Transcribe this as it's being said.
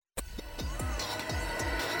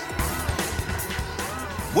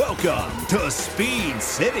Welcome to Speed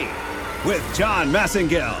City with John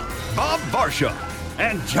Massengale, Bob Varsha,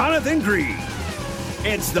 and Jonathan Green.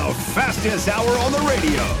 It's the fastest hour on the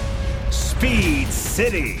radio. Speed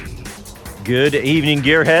City. Good evening,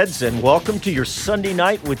 gearheads, and welcome to your Sunday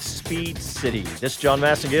night with Speed City. This is John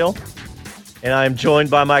Massengale, and I'm joined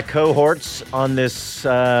by my cohorts on this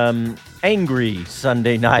angry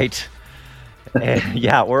Sunday night. And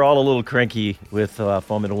yeah, we're all a little cranky with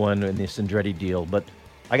Formula One and this Andretti deal, but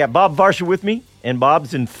I got Bob Varsha with me, and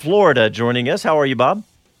Bob's in Florida joining us. How are you, Bob?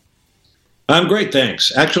 I'm great, thanks.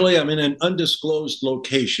 Actually, I'm in an undisclosed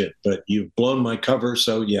location, but you've blown my cover,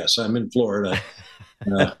 so yes, I'm in Florida.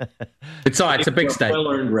 It's all right. It's a big state.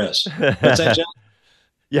 Well-earned rest. What's that, John?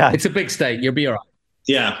 Yeah. It's a big state. You'll be all right.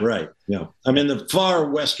 Yeah, right. Yeah, I'm in the far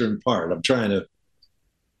western part. I'm trying to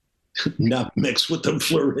not mix with the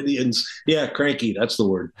Floridians. Yeah, cranky. That's the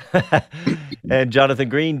word. And Jonathan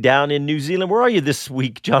Green down in New Zealand. Where are you this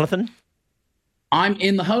week, Jonathan? I'm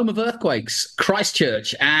in the home of earthquakes,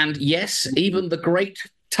 Christchurch. And yes, even the great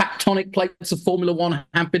tectonic plates of Formula One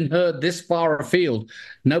have been heard this far afield.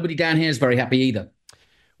 Nobody down here is very happy either.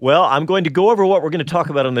 Well, I'm going to go over what we're going to talk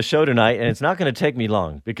about on the show tonight, and it's not going to take me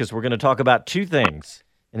long because we're going to talk about two things.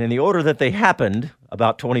 And in the order that they happened,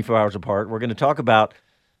 about 24 hours apart, we're going to talk about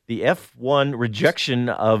the F1 rejection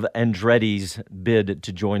of Andretti's bid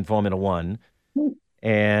to join Formula One,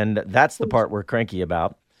 and that's the part we're cranky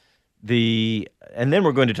about. And then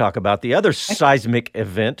we're going to talk about the other seismic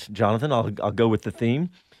event, Jonathan. I'll go with the theme,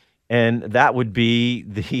 and that would be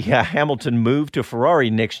the Hamilton move to Ferrari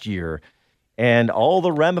next year, and all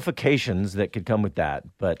the ramifications that could come with that.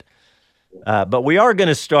 But we are going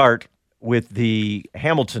to start with the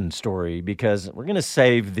Hamilton story because we're going to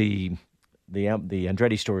save the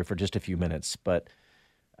Andretti story for just a few minutes. But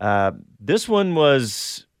this one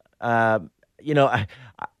was, I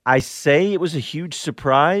say it was a huge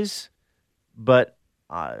surprise, but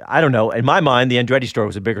I don't know. In my mind, the Andretti story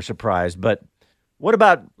was a bigger surprise. But what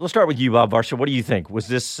about, let's start with you, Bob Varsha. What do you think? Was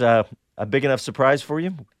this a big enough surprise for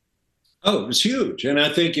you? Oh, it was huge. And I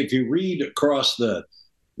think if you read across the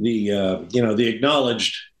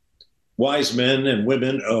acknowledged wise men and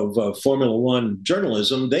women of Formula One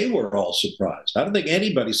journalism, they were all surprised. I don't think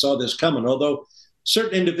anybody saw this coming, although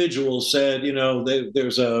certain individuals said,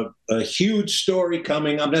 there's a huge story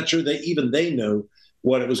coming. I'm not sure they know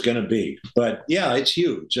what it was going to be. But yeah, it's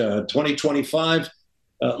huge. 2025,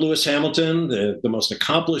 Lewis Hamilton, the most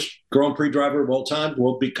accomplished Grand Prix driver of all time,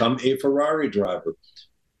 will become a Ferrari driver.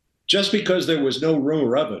 Just because there was no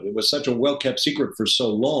rumor of it, it was such a well-kept secret for so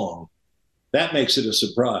long, that makes it a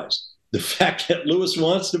surprise. The fact that Lewis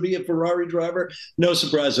wants to be a Ferrari driver, no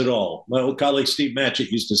surprise at all. My old colleague Steve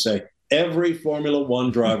Matchett used to say, every Formula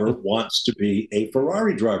One driver wants to be a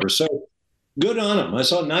Ferrari driver. So good on him. I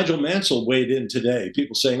saw Nigel Mansell weighed in today.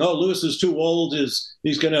 People saying, oh, Lewis is too old.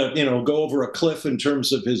 He's going to, go over a cliff in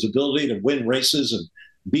terms of his ability to win races and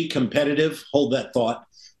be competitive. Hold that thought.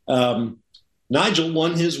 Nigel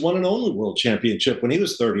won his one and only world championship when he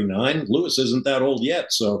was 39. Lewis isn't that old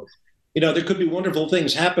yet. So, there could be wonderful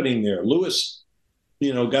things happening there. Lewis,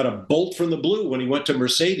 got a bolt from the blue when he went to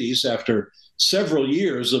Mercedes after several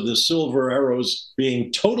years of the Silver Arrows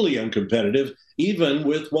being totally uncompetitive, even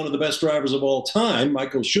with one of the best drivers of all time,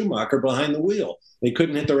 Michael Schumacher, behind the wheel. They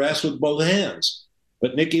couldn't hit their ass with both hands.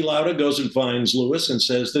 But Niki Lauda goes and finds Lewis and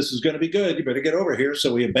says, this is going to be good. You better get over here.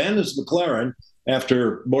 So he abandons McLaren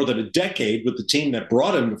after more than a decade with the team that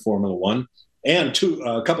brought him to Formula One and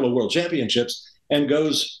a couple of world championships, and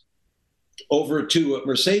goes over to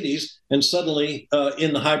Mercedes, and suddenly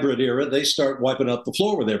in the hybrid era, they start wiping up the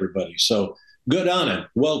floor with everybody. So good on him.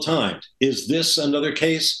 Well timed. Is this another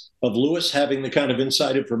case of Lewis having the kind of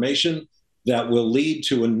inside information that will lead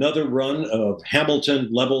to another run of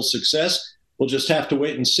Hamilton-level success? We'll just have to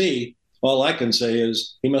wait and see. All I can say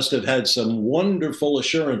is he must have had some wonderful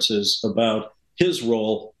assurances about his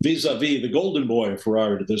role vis-a-vis the golden boy of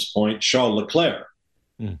Ferrari to this point, Charles Leclerc.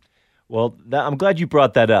 Well, I'm glad you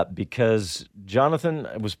brought that up because, Jonathan,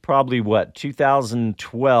 it was probably,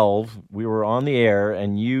 2012, we were on the air,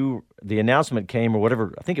 and the announcement came, or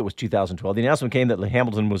whatever, I think it was 2012, the announcement came that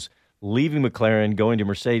Hamilton was leaving McLaren, going to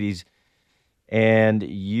Mercedes, and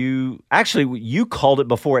you called it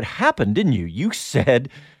before it happened, didn't you? You said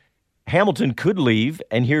Hamilton could leave,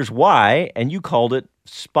 and here's why, and you called it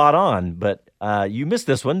spot on, but you missed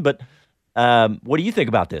this one, but what do you think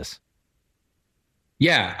about this?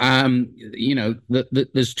 Yeah,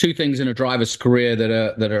 there's two things in a driver's career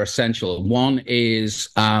that are essential. One is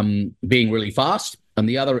being really fast, and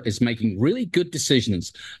the other is making really good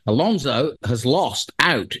decisions. Alonso has lost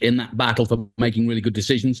out in that battle for making really good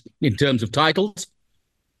decisions in terms of titles.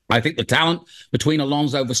 I think the talent between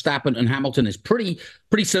Alonso, Verstappen, and Hamilton is pretty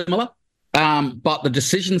similar. But the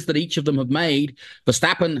decisions that each of them have made,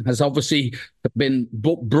 Verstappen has obviously been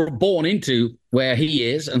born into where he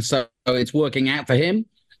is, and so it's working out for him.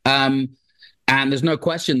 And there's no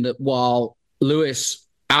question that while Lewis,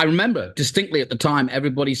 I remember distinctly at the time,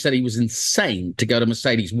 everybody said he was insane to go to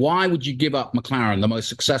Mercedes. Why would you give up McLaren, the most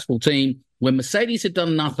successful team, when Mercedes had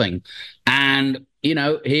done nothing? And,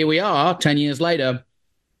 here we are 10 years later,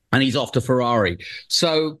 and he's off to Ferrari.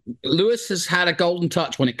 So Lewis has had a golden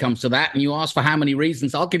touch when it comes to that. And you ask for how many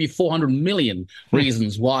reasons. I'll give you 400 million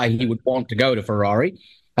reasons why he would want to go to Ferrari.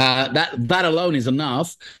 That alone is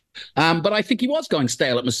enough. But I think he was going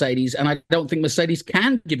stale at Mercedes, and I don't think Mercedes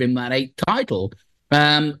can give him that 8th title.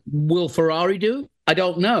 Will Ferrari do? I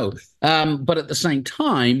don't know. But at the same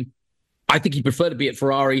time, I think he'd prefer to be at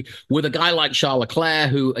Ferrari with a guy like Charles Leclerc,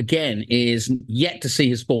 who, again, is yet to see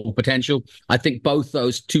his full potential. I think both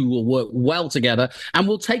those two will work well together and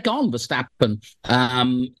will take on Verstappen,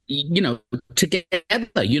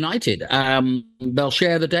 together, united. They'll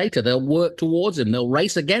share the data. They'll work towards him. They'll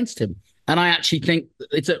race against him. And I actually think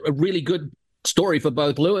it's a really good story for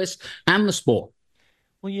both Lewis and the sport.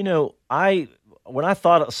 Well, when I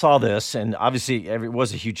saw this, and obviously it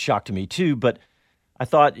was a huge shock to me too, but I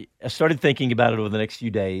started thinking about it over the next few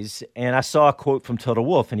days, and I saw a quote from Toto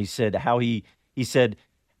Wolff, and he said how he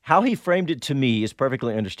framed it to me is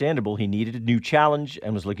perfectly understandable. He needed a new challenge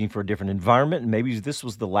and was looking for a different environment, and maybe this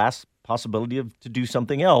was the last possibility to do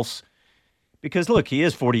something else. Because look, he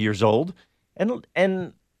is 40 years old,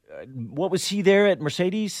 and what was he there at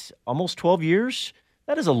Mercedes? Almost 12 years?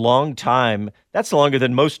 That is a long time. That's longer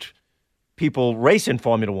than most people race in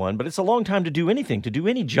Formula One, but it's a long time to do anything, to do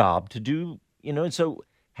any job, to do. And so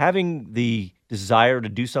having the desire to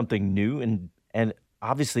do something new and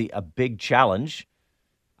obviously a big challenge,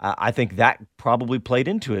 I think that probably played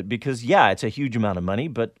into it because, it's a huge amount of money,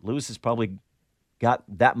 but Lewis has probably got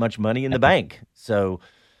that much money in the bank. So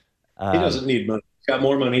he doesn't need money. He's got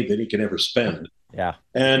more money than he can ever spend. Yeah.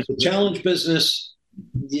 And the challenge business,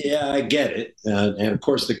 I get it. And of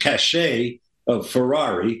course, the cachet of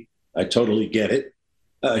Ferrari, I totally get it.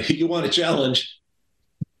 You want a challenge?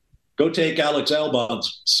 Go take Alex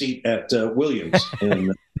Albon's seat at Williams,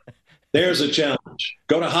 and there's a challenge.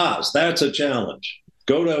 Go to Haas, that's a challenge.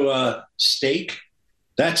 Go to Stake,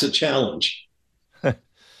 that's a challenge.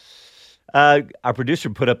 Our producer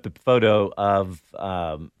put up the photo of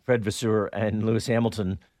Fred Vasseur and Lewis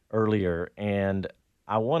Hamilton earlier, and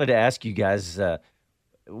I wanted to ask you guys,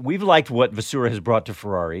 we've liked what Vasseur has brought to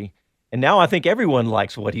Ferrari, and now I think everyone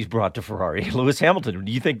likes what he's brought to Ferrari. Lewis Hamilton,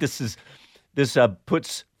 do you think this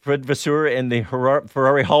puts Fred Vasseur in the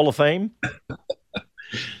Ferrari Hall of Fame?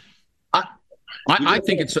 I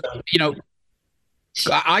think it's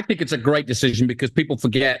I think it's a great decision because people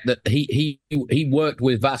forget that he worked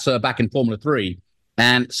with Vasseur back in Formula 3,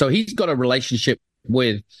 and so he's got a relationship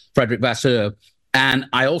with Frederic Vasseur. And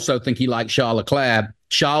I also think he likes Charles Leclerc.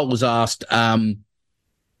 Charles was asked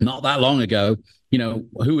not that long ago,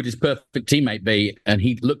 who would his perfect teammate be, and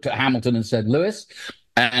he looked at Hamilton and said Lewis,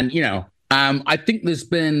 and I think there's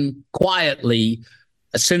been quietly,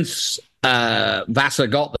 since Vasseur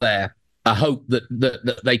got there, a hope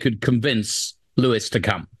that they could convince Lewis to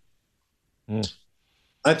come.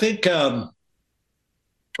 I think,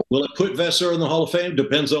 will it put Vasseur in the Hall of Fame?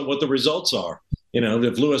 Depends on what the results are.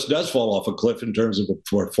 If Lewis does fall off a cliff in terms of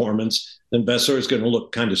performance, then Vasseur is going to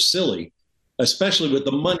look kind of silly, especially with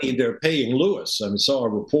the money they're paying Lewis. I saw a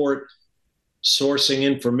report sourcing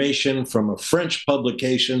information from a French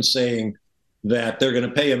publication saying that they're going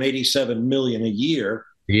to pay him $87 million a year.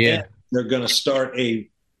 Yeah, they're going to start a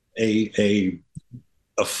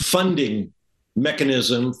funding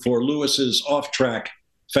mechanism for Lewis's off-track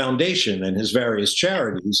foundation and his various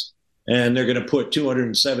charities, and they're going to put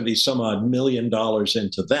 $270 some odd million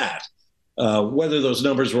into that. Whether those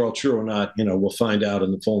numbers are all true or not, we'll find out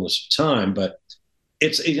in the fullness of time. But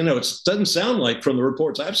it doesn't sound like from the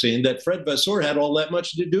reports I've seen that Fred Vasseur had all that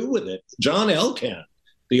much to do with it. John Elkann,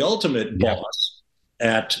 the ultimate boss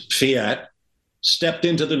at Fiat, stepped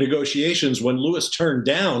into the negotiations when Lewis turned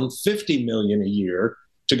down $50 million a year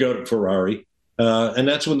to go to Ferrari. And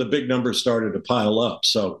that's when the big numbers started to pile up.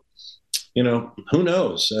 So, who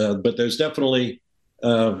knows? But there's definitely,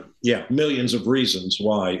 millions of reasons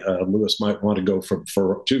why Lewis might want to go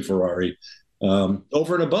to Ferrari,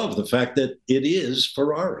 over and above the fact that it is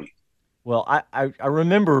Ferrari. Well, I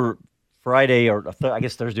remember Friday or I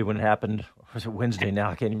guess Thursday when it happened, or was it Wednesday now?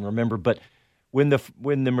 I can't even remember. But when the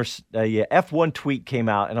F1 tweet came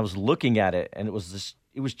out, and I was looking at it, and it was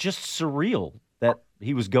just surreal that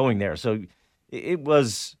he was going there. So it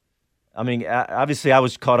was I mean, obviously I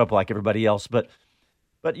was caught up like everybody else, but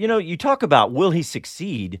you talk about will he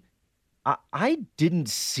succeed? I didn't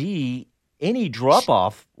see any drop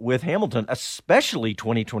off with Hamilton, especially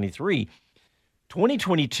 2023.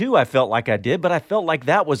 2022, I felt like I did, but I felt like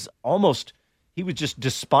that was almost, he was just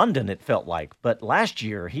despondent, it felt like. But last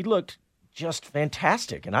year, he looked just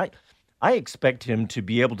fantastic. And I expect him to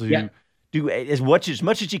be able to do as much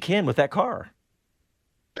as he can with that car.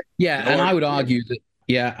 Yeah, and I would argue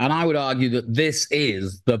that this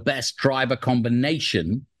is the best driver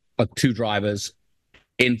combination of two drivers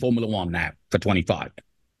in Formula One now for 25.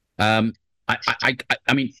 I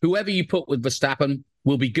mean, whoever you put with Verstappen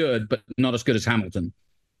will be good, but not as good as Hamilton.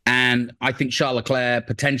 And I think Charles Leclerc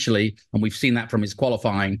potentially, and we've seen that from his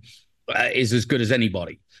qualifying, is as good as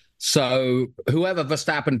anybody. So whoever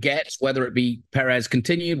Verstappen gets, whether it be Perez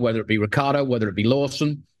continued, whether it be Ricciardo, whether it be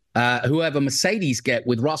Lawson, whoever Mercedes get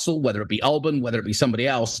with Russell, whether it be Albon, whether it be somebody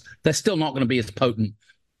else, they're still not going to be as potent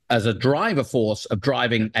as a driver force of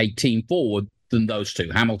driving a team forward than those two,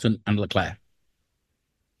 Hamilton and Leclerc.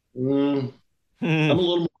 I'm a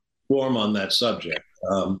little more warm on that subject.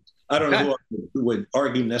 I don't know who would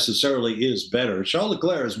argue necessarily is better. Charles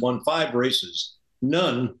Leclerc has won 5 races,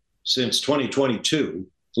 none since 2022.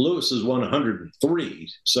 Lewis has won 103.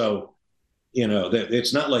 So,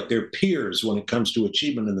 it's not like they're peers when it comes to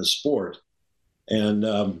achievement in the sport. And,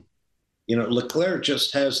 Leclerc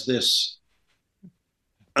just has this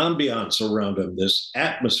ambiance around him, this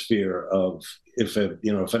atmosphere of if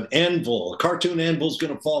an anvil, a cartoon anvil is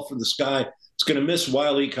going to fall from the sky, it's going to miss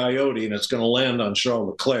Wile E. Coyote and it's going to land on Charles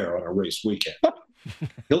Leclerc on a race weekend.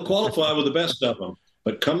 He'll qualify with the best of them,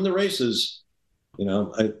 but come the races,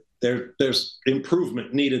 there's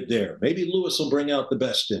improvement needed there. Maybe Lewis will bring out the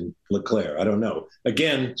best in Leclerc. I don't know.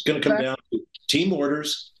 Again, it's going to come down to team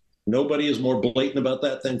orders. Nobody is more blatant about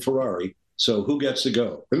that than Ferrari. So who gets to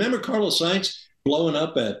go? Remember Carlos Sainz blowing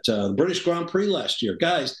up at the British Grand Prix last year?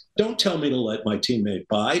 Guys, don't tell me to let my teammate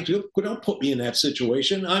by. Don't put me in that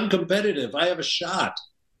situation. I'm competitive. I have a shot.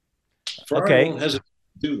 Ferrari won't hesitate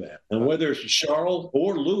to do that. And whether Charles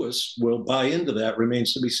or Lewis will buy into that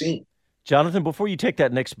remains to be seen. Jonathan, before you take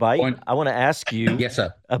that next bite, I want to ask you yes,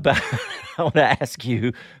 sir. about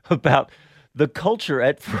the culture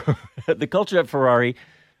at Ferrari.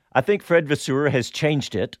 I think Fred Vasseur has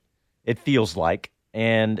changed it. It feels like.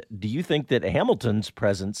 And do you think that Hamilton's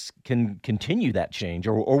presence can continue that change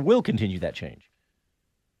or will continue that change?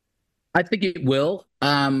 I think it will.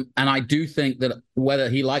 And I do think that whether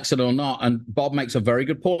he likes it or not, and Bob makes a very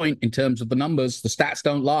good point in terms of the numbers, the stats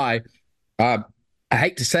don't lie. I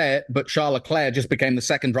hate to say it, but Charles Leclerc just became the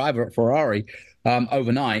second driver at Ferrari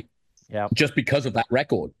overnight just because of that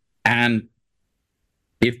record. And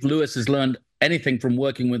if Lewis has learned anything from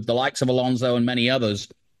working with the likes of Alonso and many others,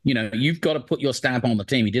 you've got to put your stamp on the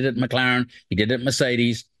team. He did it at McLaren. He did it at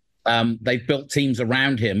Mercedes. They've built teams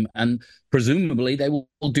around him, and presumably they will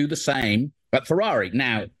do the same at Ferrari.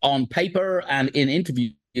 Now, on paper and in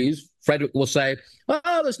interviews, Frederick will say,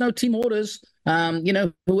 "Oh, there's no team orders.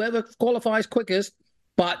 Whoever qualifies quickest."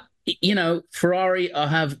 But Ferrari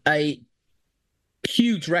have a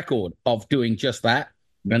huge record of doing just that.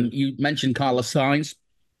 And you mentioned Carlos Sainz.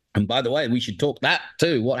 And by the way, we should talk that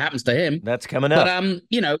too. What happens to him? That's coming up. But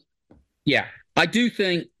I do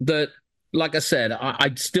think that, like I said,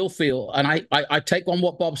 I still feel, and I take on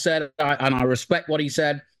what Bob said, and I respect what he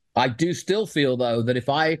said. I do still feel, though, that if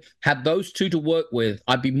I had those two to work with,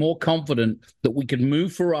 I'd be more confident that we could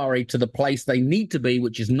move Ferrari to the place they need to be,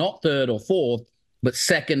 which is not third or fourth, but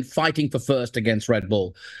second, fighting for first against Red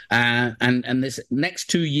Bull. And this next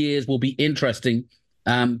 2 years will be interesting.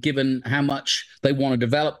 Given how much they want to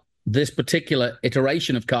develop this particular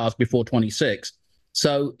iteration of cars before 26.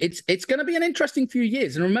 So it's going to be an interesting few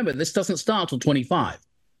years. And remember, this doesn't start till 25.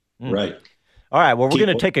 Right. All right. Well, we're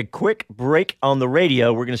going to take a quick break on the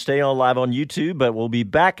radio. We're going to stay on live on YouTube, but we'll be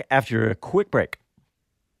back after a quick break.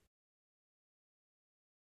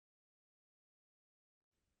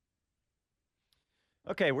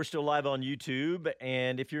 Okay, we're still live on YouTube,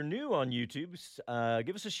 and if you're new on YouTube,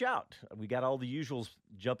 give us a shout. We got all the usuals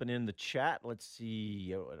jumping in the chat. Let's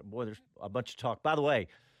see. Boy, there's a bunch of talk. By the way,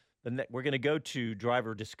 we're going to go to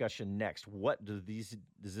driver discussion next. What does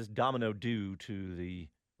this domino do to the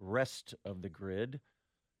rest of the grid?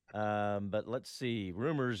 But let's see.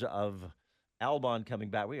 Rumors of Albon coming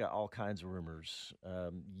back. We got all kinds of rumors.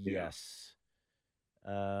 Yes.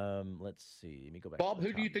 Let's see. Let me go back. Bob,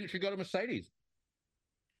 who do you think should go to Mercedes?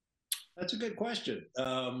 That's a good question.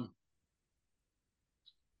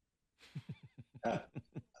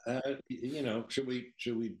 Should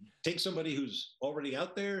we take somebody who's already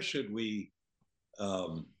out there? Should we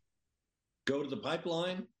go to the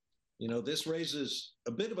pipeline? this raises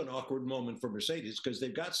a bit of an awkward moment for Mercedes because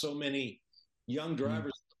they've got so many young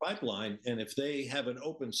drivers in the pipeline. And if they have an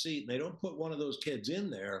open seat and they don't put one of those kids in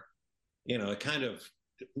there, it kind of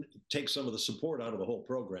takes some of the support out of the whole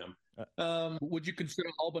program. Would you consider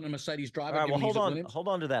Albon a Mercedes driver? All right, well, hold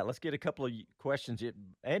on to that. Let's get a couple of questions.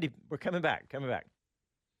 Andy, we're coming back.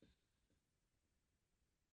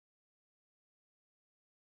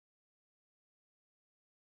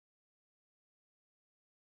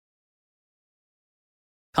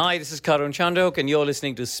 Hi, this is Karun Chandok, and you're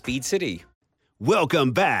listening to Speed City.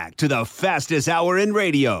 Welcome back to the fastest hour in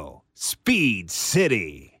radio, Speed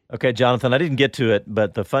City. Okay, Jonathan, I didn't get to it,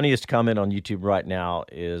 but the funniest comment on YouTube right now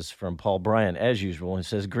is from Paul Bryant, as usual. He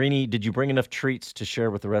says, Greeny, did you bring enough treats to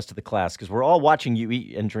share with the rest of the class? Because we're all watching you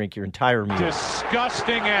eat and drink your entire meal.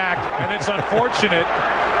 Disgusting act, and it's unfortunate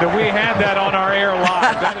that we had that on our air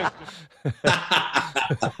live. That is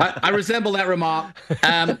I resemble that remark.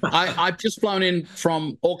 I've just flown in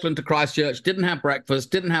from Auckland to Christchurch, didn't have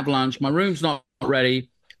breakfast, didn't have lunch. My room's not ready.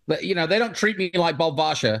 But, they don't treat me like Bob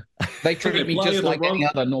Varsha. They treat me just like any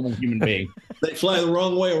other normal human being. They fly the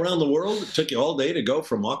wrong way around the world. It took you all day to go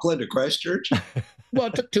from Auckland to Christchurch? Well,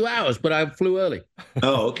 it took 2 hours, but I flew early.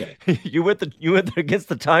 Oh, okay. You went against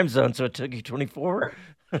the time zone, so it took you 24?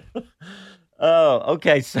 Oh,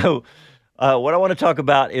 okay. So what I want to talk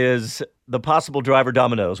about is the possible driver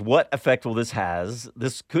dominoes. What effect will this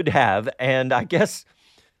could have? And I guess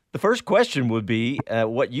the first question would be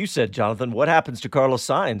what you said, Jonathan. What happens to Carlos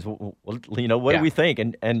Sainz? What do we think?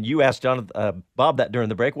 And you asked Bob that during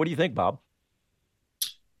the break. What do you think, Bob?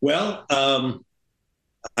 Well,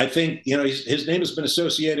 I think his name has been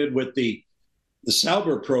associated with the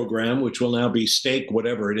Sauber program, which will now be Stake,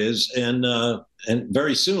 whatever it is, and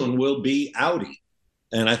very soon will be Audi.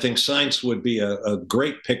 And I think Sainz would be a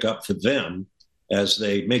great pickup for them as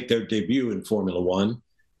they make their debut in Formula One.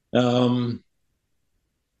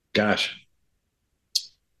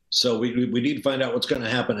 So we need to find out what's going to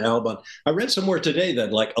happen to Albon. I read somewhere today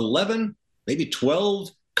that like 11, maybe 12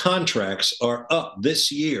 contracts are up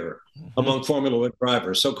this year among Formula One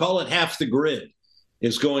drivers. So call it half the grid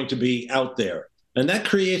is going to be out there. And that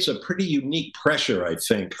creates a pretty unique pressure, I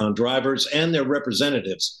think, on drivers and their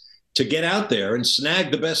representatives to get out there and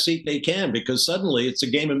snag the best seat they can, because suddenly it's a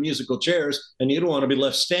game of musical chairs and you don't want to be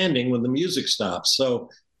left standing when the music stops. So,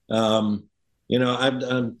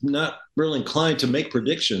 I'm not really inclined to make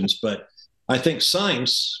predictions, but I think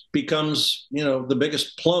Sainz becomes, the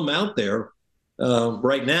biggest plum out there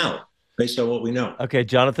right now, based on what we know. Okay,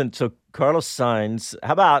 Jonathan. So Carlos Sainz,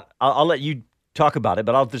 how about, I'll let you talk about it,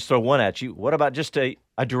 but I'll just throw one at you. What about just a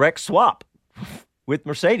direct swap with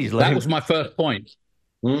Mercedes? That was my first point.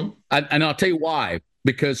 And I'll tell you why.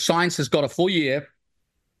 Because Sainz has got a full year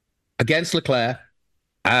against Leclerc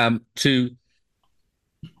to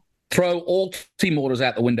throw all team orders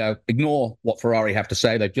out the window, ignore what Ferrari have to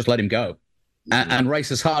say. They've just let him go and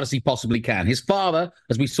race as hard as he possibly can. His father,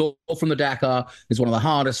 as we saw from the Dakar, is one of the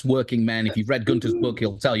hardest working men. If you've read Gunter's book,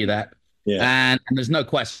 he'll tell you that. Yeah. And there's no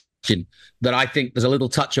question that I think there's a little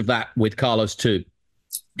touch of that with Carlos too.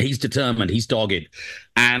 He's determined, he's dogged.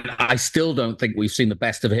 And I still don't think we've seen the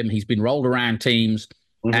best of him. He's been rolled around teams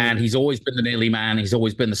and he's always been the nearly man. He's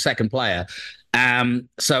always been the second player.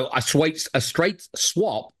 So a straight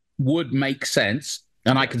swap would make sense.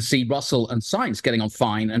 And I can see Russell and Sainz getting on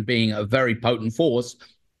fine and being a very potent force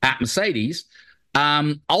at Mercedes.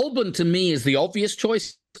 Albon, to me, is the obvious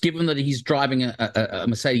choice, given that he's driving a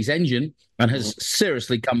Mercedes engine and has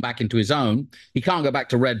seriously come back into his own. He can't go back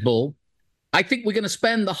to Red Bull. I think we're going to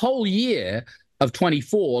spend the whole year of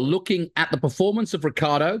 24 looking at the performance of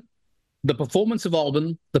Ricciardo, the performance of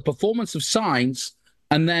Albon, the performance of Sainz,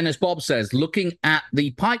 and then, as Bob says, looking at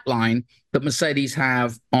the pipeline that Mercedes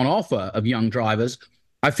have on offer of young drivers.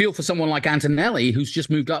 I feel for someone like Antonelli, who's just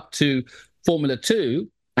moved up to Formula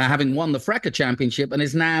 2, having won the FRECA Championship, and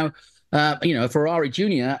is now, a Ferrari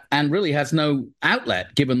junior, and really has no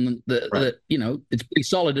outlet, given that it's pretty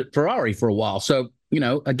solid at Ferrari for a while. So,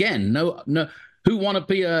 again, no, who want to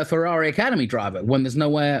be a Ferrari Academy driver when there's no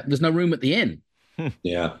room at the inn?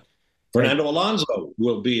 Yeah. Fernando Alonso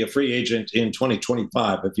will be a free agent in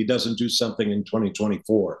 2025 if he doesn't do something in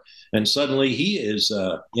 2024. And suddenly he is,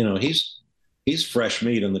 he's fresh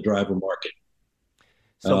meat in the driver market.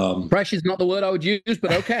 So fresh is not the word I would use,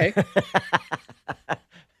 but okay.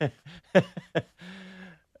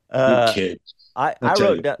 Kids.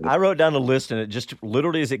 I wrote down a list, and it just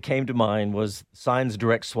literally as it came to mind was Sainz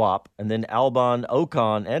direct swap, and then Albon,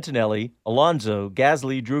 Ocon, Antonelli, Alonso,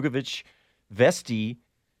 Gasly, Drugovich, Vesti,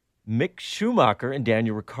 Mick Schumacher, and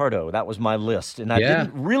Daniel Ricciardo. That was my list, and I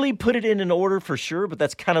didn't really put it in an order for sure, but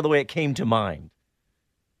that's kind of the way it came to mind.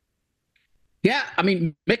 Yeah, I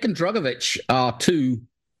mean, Mick and Drugovich are two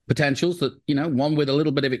potentials that, one with a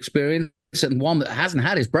little bit of experience and one that hasn't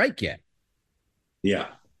had his break yet. Yeah.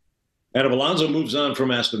 And if Alonso moves on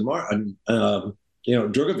from Aston Martin,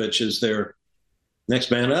 Drugovich is their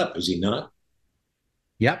next man up, is he not?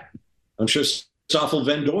 Yep. I'm sure Stoffel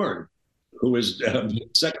Van Dorn, who is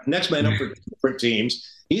next man up for different teams,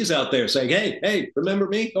 he's out there saying, hey, remember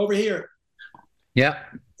me over here? Yeah.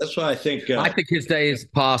 That's why I think his day is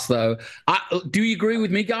past, though. Do you agree with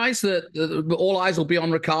me, guys, that all eyes will be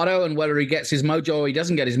on Ricciardo and whether he gets his mojo or he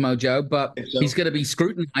doesn't get his mojo? But he's going to be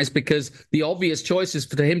scrutinized because the obvious choice is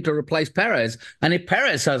for him to replace Perez. And if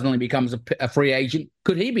Perez suddenly becomes a free agent,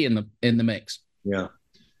 could he be in the mix? Yeah.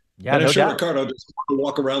 Yeah, and no I'm sure doubt. Ricciardo doesn't want to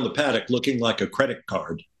walk around the paddock looking like a credit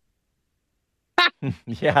card.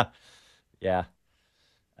 Yeah.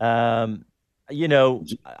 I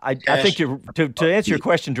think to answer your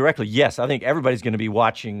question directly, yes, I think everybody's going to be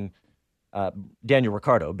watching Daniel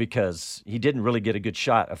Ricciardo because he didn't really get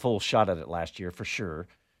a full shot at it last year for sure.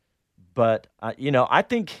 But I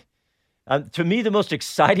think to me the most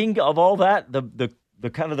exciting of all that, the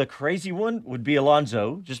kind of the crazy one would be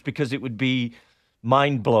Alonso, just because it would be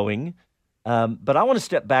mind blowing. But I want to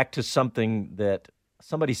step back to something that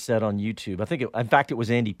somebody said on YouTube. I think, in fact, it was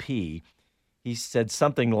Andy P. He said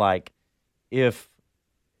something like, if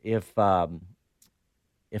Hamilton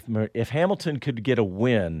could get a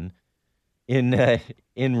win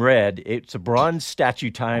in red, it's a bronze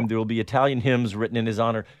statue time. There will be Italian hymns written in his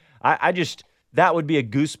honor. That would be a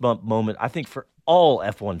goosebump moment, I think, for all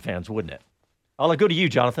F1 fans, wouldn't it? I'll go to you,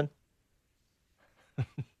 Jonathan.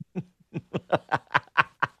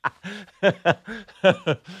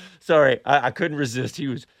 Sorry, I couldn't resist. He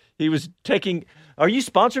was taking. Are you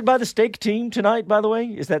sponsored by the steak team tonight, by the way?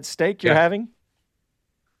 Is that steak you're having?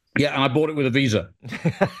 Yeah, and I bought it with a Visa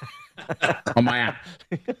on my app.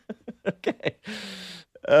 Okay.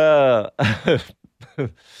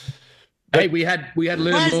 Hey, we had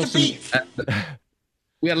Liam Lawson.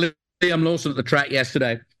 We had Liam Lawson at the track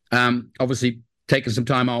yesterday. Obviously taking some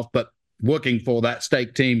time off, but working for that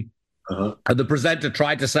steak team. Uh-huh. And the presenter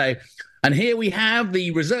tried to say, and here we have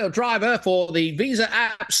the reserve driver for the Visa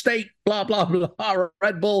app steak, blah, blah, blah,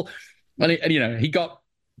 Red Bull. And he got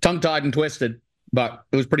tongue-tied and twisted, but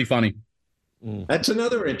it was pretty funny. That's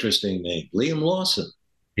another interesting name, Liam Lawson.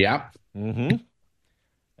 Yeah. Mm-hmm.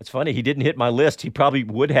 That's funny. He didn't hit my list. He probably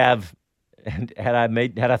would have, had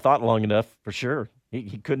I thought long enough, for sure.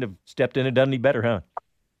 He couldn't have stepped in and done any better, huh?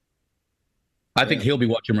 I think he'll be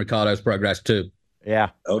watching Ricciardo's progress too. Yeah.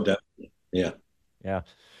 Oh, definitely. Yeah. Yeah.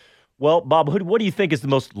 Well, Bob, what do you think is the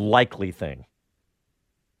most likely thing?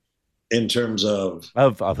 In terms of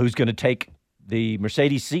who's going to take the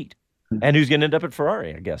Mercedes seat and who's going to end up at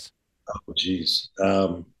Ferrari, I guess. Oh, geez.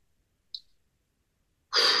 Who's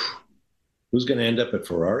going to end up at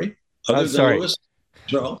Ferrari? Other than Lewis?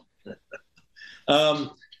 Charles?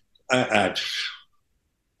 I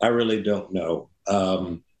really don't know.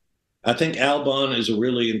 I think Albon is a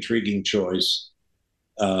really intriguing choice.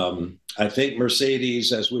 I think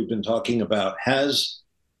Mercedes, as we've been talking about, has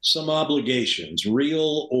some obligations,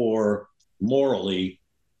 real or morally,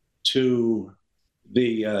 to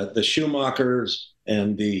the Schumachers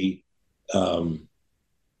and the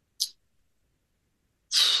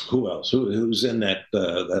who else? Who's in that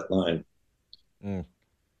line? I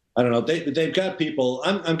don't know. They've got people.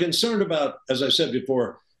 I'm concerned about, as I said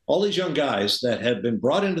before, all these young guys that have been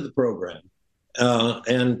brought into the program,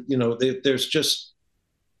 and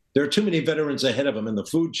there are too many veterans ahead of them in the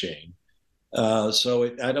food chain.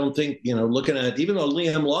 So I don't think, looking at, even though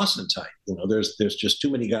Liam Lawson type, there's just too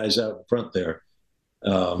many guys out in front there.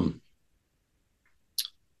 Albon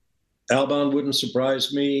wouldn't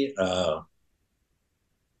surprise me.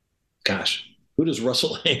 Gosh, who does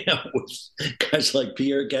Russell hang out with? Guys like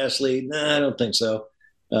Pierre Gasly? Nah, I don't think so.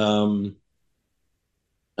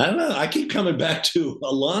 I don't know. I keep coming back to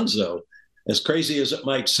Alonso, as crazy as it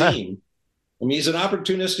might seem. I mean, he's an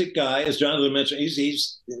opportunistic guy, as Jonathan mentioned.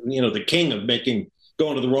 He's the king of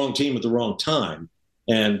going to the wrong team at the wrong time.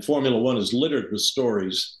 And Formula One is littered with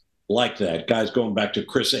stories like that. Guys going back to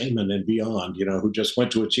Chris Amon and beyond, who just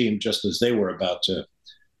went to a team just as they were about to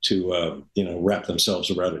wrap themselves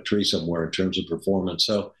around a tree somewhere in terms of performance.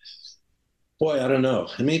 So, boy, I don't know.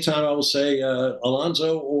 In the meantime, I will say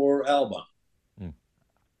Alonso or Albon.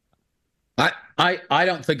 I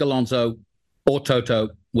don't think Alonso or Toto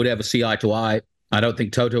would ever see eye to eye. I don't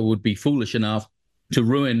think Toto would be foolish enough to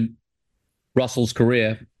ruin Russell's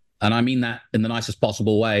career. And I mean that in the nicest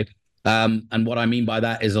possible way. And what I mean by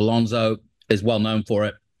that is Alonso is well known for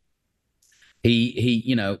it. He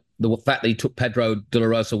the fact that he took Pedro de la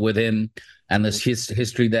Rosa with him and there's his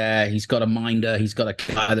history there. He's got a minder. He's got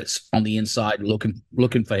a guy that's on the inside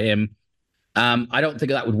looking for him. I don't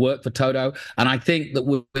think that would work for Toto. And I think that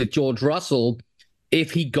with George Russell,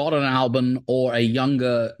 if he got an Albon or a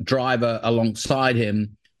younger driver alongside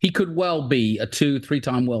him, he could well be a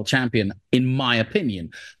 2-3-time world champion, in my opinion.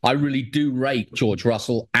 I really do rate George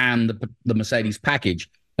Russell and the Mercedes package.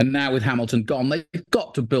 And now with Hamilton gone, they've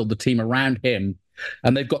got to build the team around him,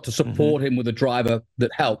 and they've got to support him with a driver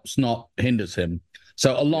that helps, not hinders him.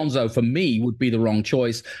 So Alonso, for me, would be the wrong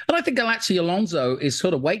choice. And I think actually Alonso is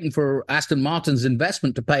sort of waiting for Aston Martin's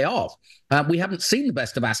investment to pay off. We haven't seen the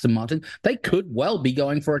best of Aston Martin. They could well be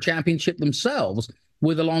going for a championship themselves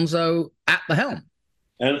with Alonso at the helm.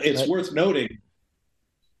 And it's worth noting,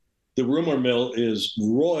 the rumor mill is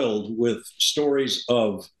roiled with stories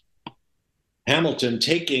of Hamilton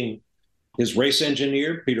taking his race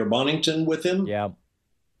engineer, Peter Bonington, with him. Yeah.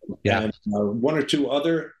 And one or two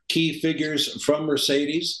other key figures from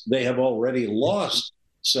Mercedes. They have already lost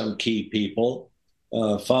some key people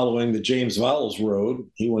following the James Vowles road.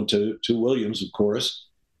 He went to Williams, of course.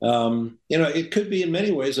 It could be in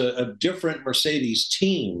many ways a different Mercedes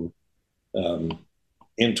team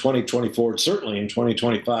in 2024, certainly in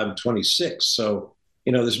 2025 and 26. So,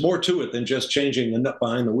 there's more to it than just changing the nut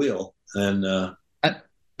behind the wheel. And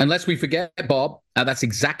unless we forget, Bob, that's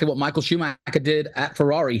exactly what Michael Schumacher did at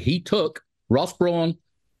Ferrari. He took Ross Brawn,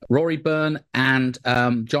 Rory Byrne, and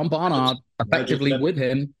John Barnard effectively with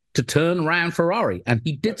him to turn around Ferrari, and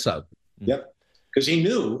he did so. Yep, because he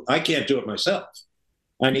knew, I can't do it myself.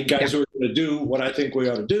 I need guys who are going to do what I think we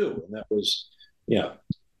ought to do, and that was,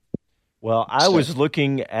 Well, I was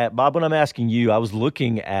looking at, Bob, when I'm asking you, I was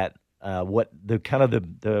looking at what the kind of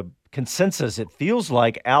the consensus. It feels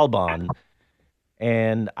like Albon,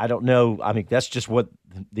 and I don't know. I mean, that's just what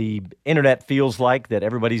the internet feels like, that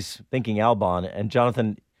everybody's thinking Albon. And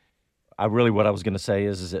Jonathan, what I was going to say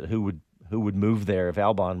is that who would move there if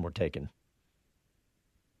Albon were taken?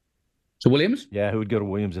 So Williams? Yeah, who would go to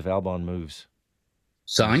Williams if Albon moves?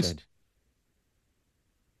 Sainz?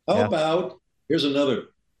 How about, here's another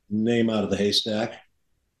name out of the haystack,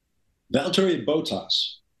 Valtteri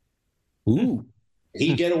Bottas. Ooh.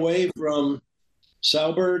 He get away from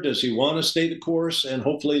Sauber? Does he want to stay the course and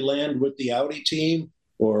hopefully land with the Audi team?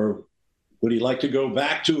 Or would he like to go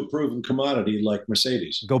back to a proven commodity like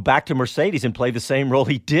Mercedes? Go back to Mercedes and play the same role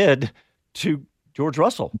he did to George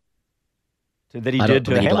Russell. That he did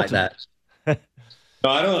to Hamilton. Like that. No,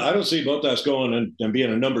 I don't see Bottas going and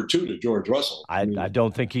being a number 2 to George Russell. I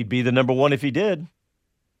don't think he'd be the number 1 if he did.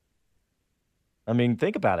 I mean,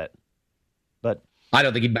 think about it. But I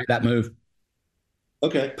don't think he'd make that move.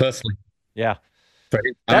 Okay. Personally. Yeah. For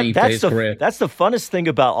his career. That's the funnest thing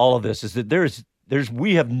about all of this, is that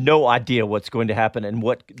we have no idea what's going to happen and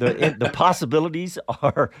what the possibilities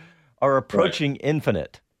are approaching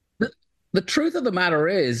infinite. The truth of the matter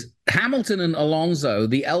is, Hamilton and Alonso,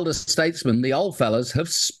 the elder statesmen, the old fellas, have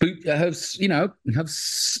smeared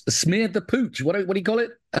the pooch. What do you call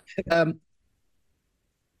it?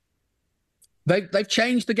 They've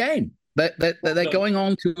changed the game. They're going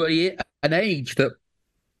on to an age that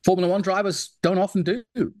Formula One drivers don't often do,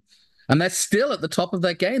 and they're still at the top of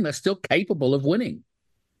their game. They're still capable of winning.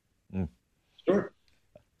 Sure.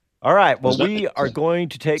 All right. Well, we are going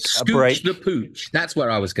to take a break. Scooch the pooch. That's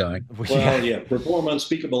where I was going. Well, yeah. Perform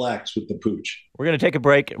unspeakable acts with the pooch. We're going to take a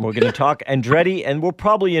break, and we're going to talk Andretti, and we'll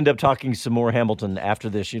probably end up talking some more Hamilton after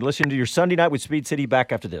this. You listen to your Sunday Night with Speed City.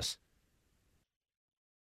 Back after this.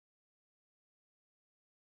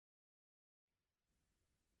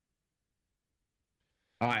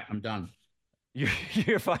 All right, I'm done.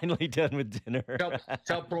 You're finally done with dinner.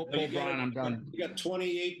 Tell Paul Brian I'm done. You got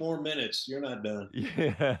 28 more minutes. You're not done.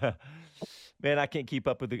 Yeah. Man, I can't keep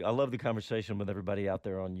up with I love the conversation with everybody out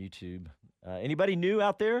there on YouTube. Anybody new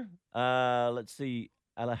out there? Let's see.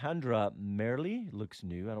 Alejandra Merli looks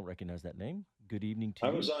new. I don't recognize that name. Good evening to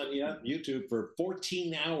you. I was on YouTube for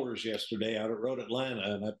 14 hours yesterday out at Road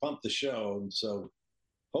Atlanta, and I pumped the show. And so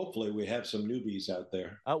hopefully we have some newbies out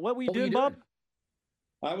there. What were you doing, Bob?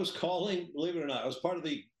 I was calling, believe it or not, I was part of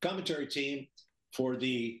the commentary team for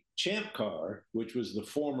the Champ Car, which was the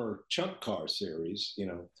former Chunk Car series,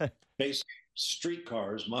 basic street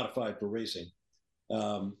cars modified for racing,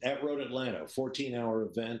 at Road Atlanta, 14-hour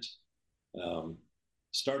event.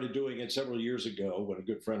 Started doing it several years ago when a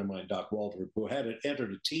good friend of mine, Doc Waldrop, who had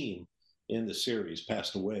entered a team in the series,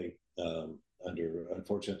 passed away under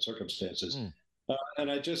unfortunate circumstances.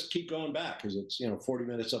 And I just keep going back because it's, 40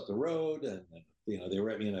 minutes up the road, and they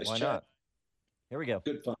write me a nice check. Not? Here we go.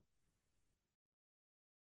 Good fun.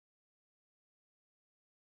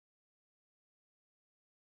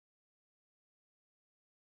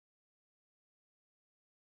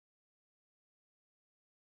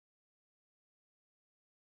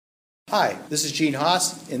 Hi, this is Gene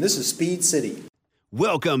Haas, and this is Speed City.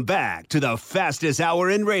 Welcome back to the fastest hour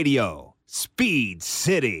in radio, Speed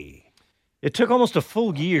City. It took almost a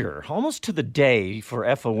full year, almost to the day, for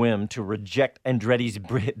FOM to reject Andretti's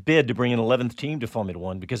bid to bring an 11th team to Formula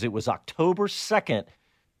One, because it was October 2nd,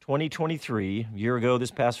 2023, a year ago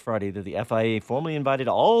this past Friday, that the FIA formally invited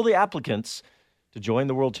all the applicants to join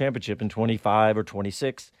the World Championship in 25 or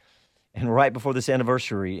 26. And right before this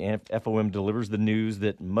anniversary, FOM delivers the news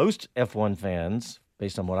that most F1 fans,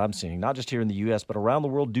 based on what I'm seeing, not just here in the U.S., but around the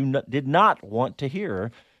world, did not want to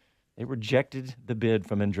hear. They rejected the bid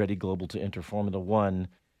from Andretti Global to enter Formula One.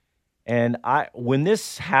 And when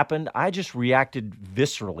this happened, I just reacted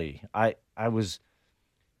viscerally. I was,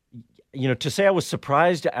 to say I was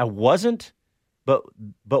surprised, I wasn't. But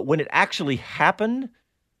when it actually happened,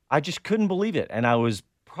 I just couldn't believe it. And I was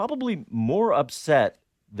probably more upset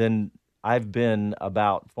than I've been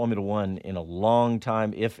about Formula One in a long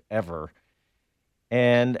time, if ever.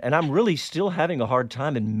 And I'm really still having a hard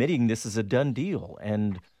time admitting this is a done deal.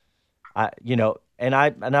 And Bob,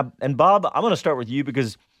 I'm going to start with you,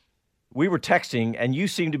 because we were texting and you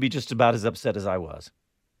seemed to be just about as upset as I was.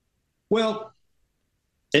 Well,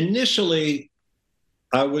 initially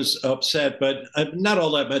I was upset, but not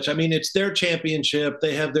all that much. I mean, it's their championship.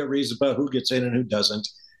 They have their reasons about who gets in and who doesn't.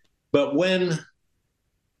 But when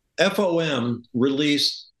FOM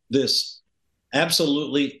released this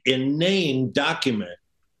absolutely inane document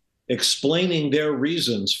explaining their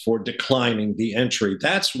reasons for declining the entry,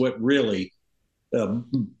 that's what really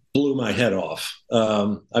blew my head off.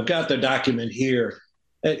 I've got the document here.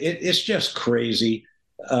 It's just crazy.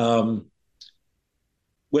 I'll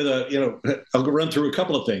run through a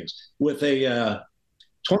couple of things. With a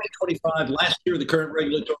 2025, last year, the current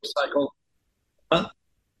regulatory cycle,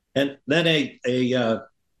 and then a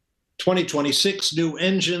 2026 new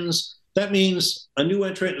engines. That means a new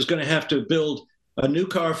entrant is going to have to build a new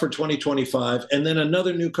car for 2025 and then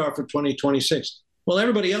another new car for 2026. Well,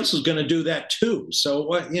 everybody else is going to do that too.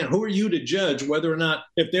 So who are you to judge whether or not,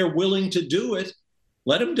 if they're willing to do it,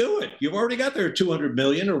 let them do it. You've already got their $200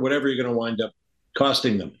 million or whatever you're going to wind up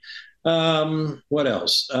costing them. What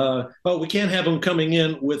else? We can't have them coming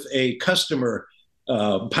in with a customer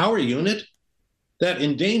power unit. That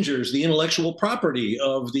endangers the intellectual property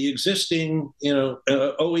of the existing,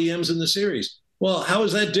 OEMs in the series. Well, how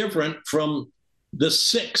is that different from the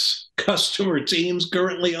 6 customer teams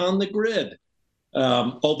currently on the grid?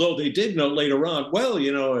 Although they did note later on,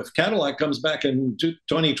 if Cadillac comes back in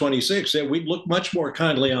 2026, we'd look much more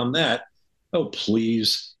kindly on that. Oh,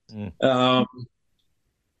 please. They're not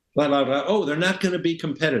going to be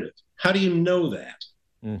competitive. How do you know that?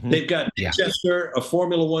 Mm-hmm. They've got Nick Chester, a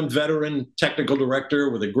Formula One veteran technical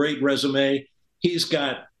director with a great resume. He's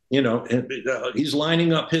got, he's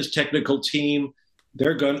lining up his technical team.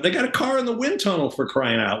 They got a car in the wind tunnel, for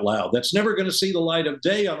crying out loud. That's never going to see the light of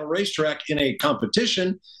day on a racetrack in a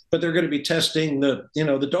competition, but they're going to be testing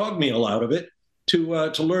the dog meal out of it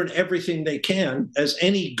to learn everything they can, as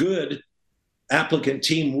any good applicant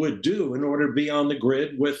team would do, in order to be on the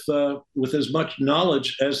grid with as much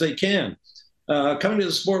knowledge as they can. Coming to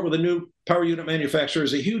the sport with a new power unit manufacturer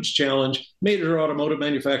is a huge challenge. Major automotive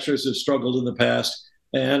manufacturers have struggled in the past,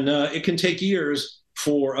 and it can take years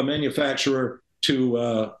for a manufacturer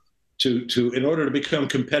to in order to become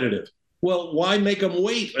competitive. Well, why make them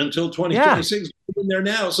wait until 2026? Get in there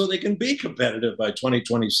now so they can be competitive by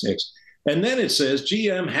 2026. And then it says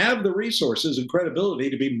GM have the resources and credibility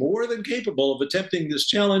to be more than capable of attempting this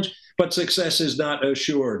challenge, but success is not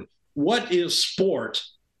assured. What is sport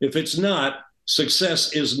if it's not?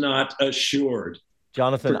 Success is not assured.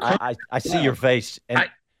 Jonathan, I see your face. And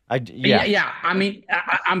I mean,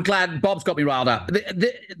 I'm glad Bob's got me riled up.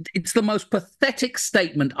 It's the most pathetic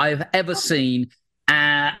statement I've ever seen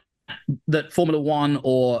that Formula One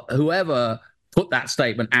or whoever put that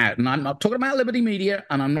statement out. And I'm not talking about Liberty Media,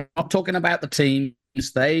 and I'm not talking about the teams.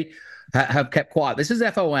 They have kept quiet. This is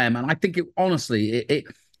FOM, and I think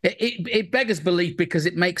it beggars belief, because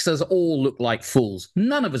it makes us all look like fools.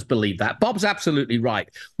 None of us believe that. Bob's absolutely right.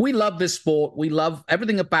 We love this sport. We love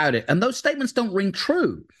everything about it. And those statements don't ring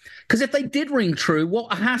true. Because if they did ring true,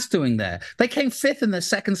 what are Haas doing there? They came 5th in their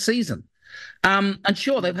second season. And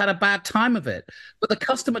sure, they've had a bad time of it. But the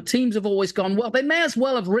customer teams have always gone well. They may as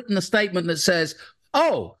well have written a statement that says,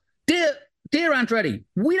 oh, dear Andretti,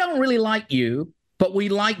 we don't really like you, but we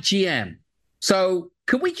like GM. So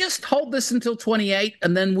could we just hold this until 28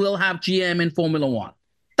 and then we'll have GM in Formula One?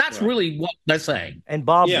 That's really what they're saying. And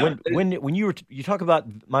Bob, when you talk about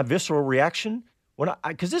my visceral reaction,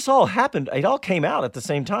 because this all happened, it all came out at the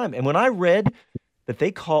same time. And when I read that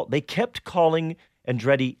they kept calling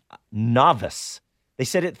Andretti novice, They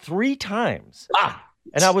said it 3 times.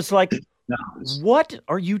 And I was like, what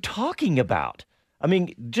are you talking about? I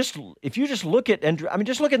mean, if you just look at,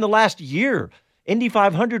 just look in the last year, Indy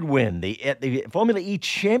 500 win, the Formula E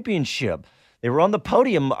championship. They were on the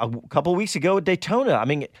podium a couple of weeks ago at Daytona. I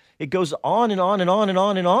mean, it goes on and on and on and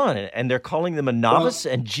on and on. And they're calling them a novice,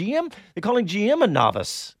 and GM, they're calling GM a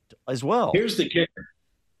novice as well. Here's the kicker.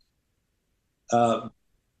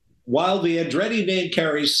 While the Andretti name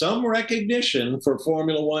carries some recognition for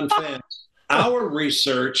Formula One fans, our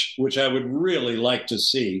research, which I would really like to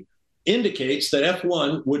see, indicates that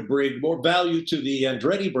F1 would bring more value to the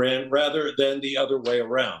Andretti brand rather than the other way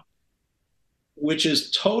around, which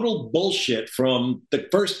is total bullshit from the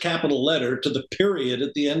first capital letter to the period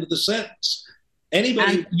at the end of the sentence.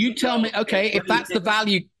 Anybody? And you tell me, okay, if that's the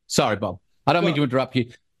value. Sorry, Bob. I don't mean to interrupt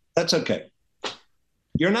you. That's okay.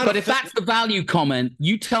 You're not. But if that's the value comment,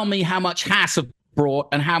 you tell me how much Haas have brought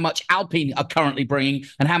and how much Alpine are currently bringing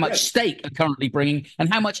and how much Stake are currently bringing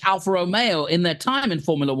and how much Alfa Romeo in their time in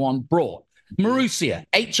Formula One brought. Marussia,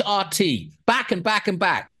 HRT, back and back and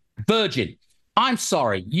back. Virgin. I'm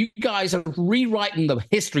sorry. You guys are rewriting the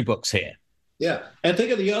history books here. Yeah. And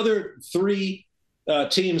think of the other 3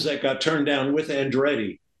 teams that got turned down with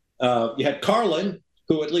Andretti. You had Carlin,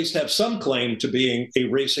 who at least have some claim to being a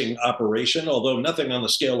racing operation, although nothing on the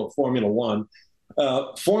scale of Formula One.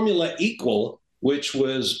 Formula Equal, which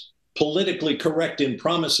was politically correct in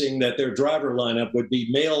promising that their driver lineup would be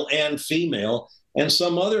male and female, and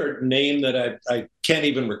some other name that I can't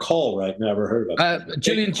even recall right now. Never heard of.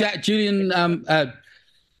 Julian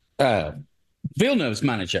Villeneuve's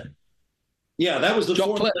manager. Yeah, that was the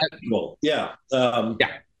Formula Equal. Yeah.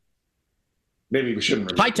 Maybe we shouldn't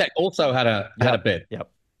remember. High Tech also had a bid. Yep.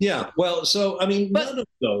 Yeah. Well, so I mean,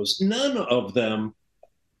 none of them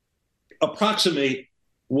approximate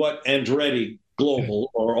what Andretti Global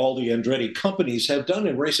or all the Andretti companies have done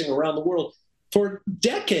in racing around the world for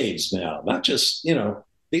decades now. Not just,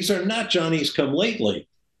 these are not Johnny's come lately.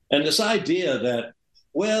 And this idea that,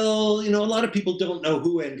 well, a lot of people don't know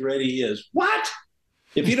who Andretti is. What?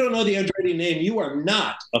 If you don't know the Andretti name, you are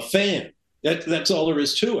not a fan. That's all there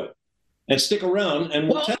is to it. And stick around and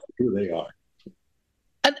we'll tell you who they are.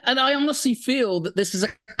 And I honestly feel that this is a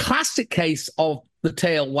classic case of the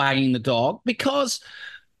tail wagging the dog, because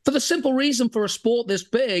for the simple reason, for a sport this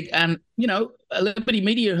big, and, Liberty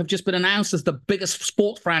Media have just been announced as the biggest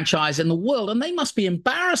sports franchise in the world, and they must be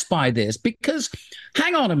embarrassed by this, because,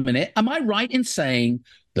 hang on a minute, am I right in saying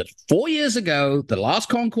that 4 years ago, the last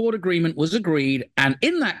Concord Agreement was agreed, and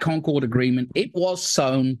in that Concord Agreement, it was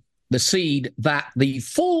sown the seed that the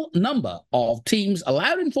full number of teams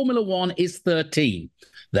allowed in Formula One is 13.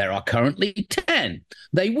 There are currently 10.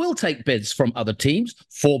 They will take bids from other teams.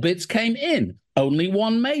 4 bids came in. Only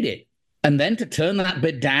 1 made it. And then to turn that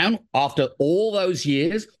bid down after all those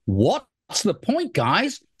years, what's the point,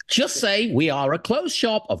 guys? Just say we are a closed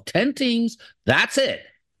shop of 10 teams. That's it.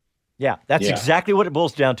 Yeah, that's exactly what it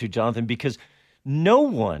boils down to, Jonathan, because no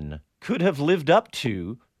one could have lived up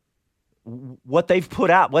to what they've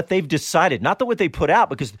put out, what they've decided. Not what they put out,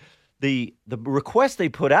 because the request they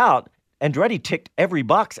put out, Andretti ticked every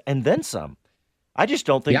box and then some. I just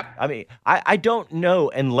don't think, I don't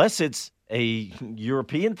know, unless it's a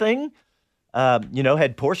European thing,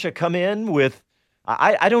 had Porsche come in with,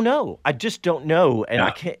 I don't know. I just don't know. And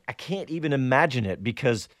I can't even imagine it,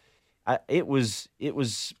 because it was,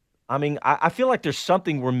 I feel like there's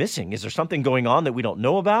something we're missing. Is there something going on that we don't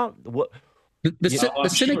know about? What? The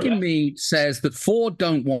cynic in me says that Ford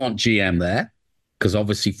don't want GM there, because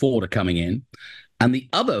obviously Ford are coming in, and the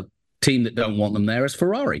other team that don't want them there is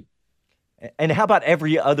Ferrari. And how about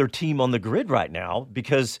every other team on the grid right now?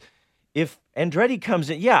 Because if Andretti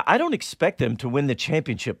comes in, I don't expect them to win the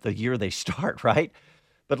championship the year they start, right?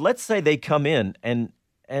 But let's say they come in and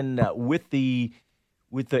with the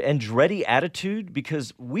Andretti attitude,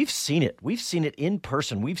 because we've seen it in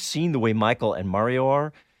person. We've seen the way Michael and Mario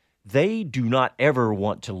are. They do not ever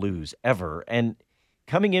want to lose, ever. And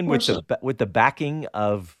coming in with the backing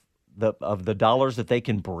of the dollars that they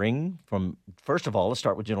can bring from, first of all, let's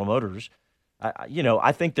start with General Motors.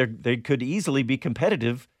 I think they could easily be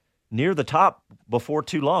competitive near the top before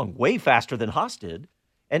too long, way faster than Haas did.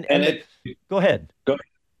 Go ahead. Go ahead.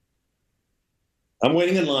 I'm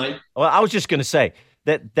waiting in line. Well, I was just going to say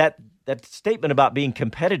that statement about being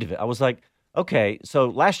competitive. I was like, okay, so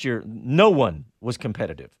last year no one was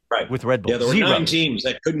competitive with Red Bull. Yeah, there were 9 teams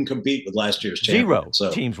that couldn't compete with last year's champion.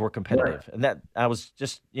 0 teams were competitive. And that I was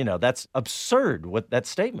just, that's absurd, what that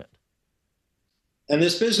statement. And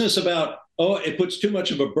this business about, it puts too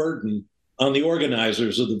much of a burden on the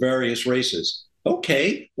organizers of the various races.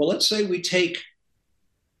 Okay, well, let's say we take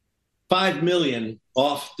 $5 million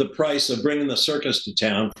off the price of bringing the circus to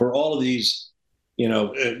town for all of these,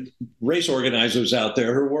 race organizers out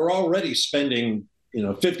there who were already spending,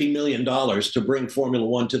 $50 million to bring Formula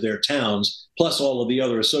One to their towns, plus all of the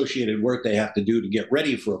other associated work they have to do to get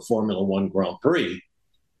ready for a Formula One Grand Prix.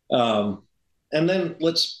 And then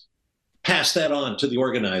let's pass that on to the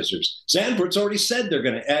organizers. Zandvoort's already said they're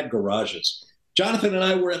going to add garages. Jonathan and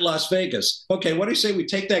I were at Las Vegas. Okay, what do you say we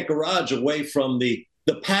take that garage away from the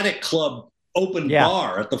Paddock Club open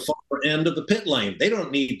bar at the far end of the pit lane? They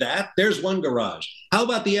don't need that. There's one garage. How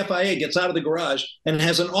about the FIA gets out of the garage and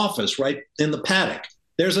has an office right in the paddock?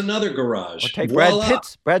 There's another garage. Or take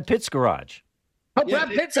Brad Pitt's garage. Oh, Brad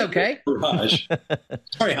Pitt's okay. Garage.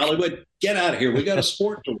 Sorry, Hollywood, get out of here. We got a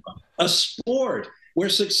sport to run. A sport where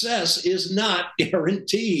success is not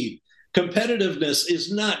guaranteed. Competitiveness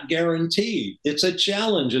is not guaranteed. It's a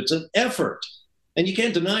challenge. It's an effort. And you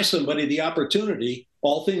can't deny somebody the opportunity,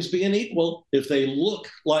 all things being equal, if they look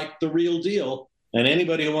like the real deal. And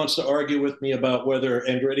anybody who wants to argue with me about whether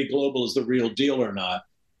Andretti Global is the real deal or not,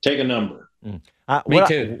 take a number. Me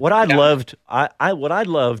too. What I loved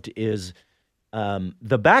is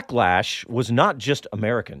the backlash was not just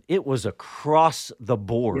American. It was across the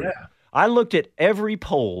board. Yeah. I looked at every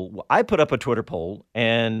poll. I put up a Twitter poll,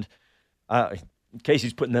 and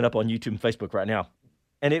Casey's putting that up on YouTube and Facebook right now.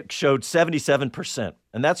 And it showed 77%.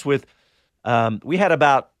 And that's with, we had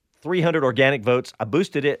about 300 organic votes. I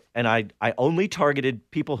boosted it, and I only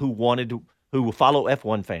targeted people who follow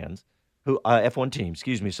F1 fans, F1 teams,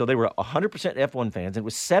 excuse me. So they were 100% F1 fans. And it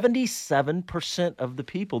was 77% of the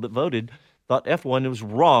people that voted thought F1 was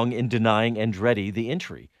wrong in denying Andretti the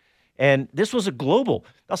entry. And this was a global.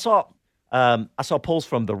 I saw polls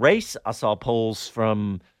from the race. I saw polls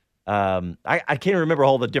from, I can't remember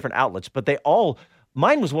all the different outlets, but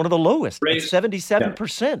mine was one of the lowest, at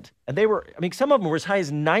 77%. Yeah. And some of them were as high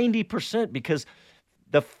as 90% because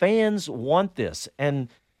the fans want this. And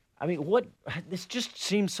this just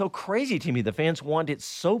seems so crazy to me. The fans want it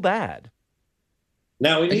so bad.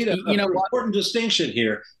 Now, we need an important distinction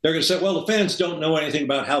here. They're going to say, well, the fans don't know anything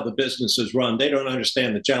about how the business is run. They don't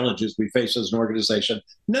understand the challenges we face as an organization.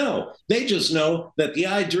 No, they just know that the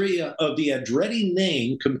idea of the Andretti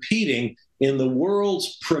name competing in the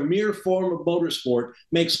world's premier form of motorsport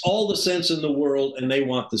makes all the sense in the world, and they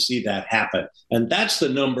want to see that happen. And that's the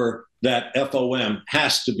number that FOM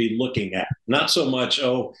has to be looking at. Not so much,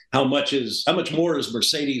 how much more is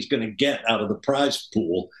Mercedes going to get out of the prize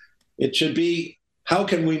pool? It should be, how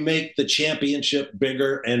can we make the championship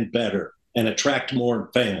bigger and better and attract more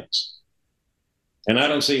fans? And I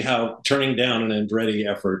don't see how turning down an Andretti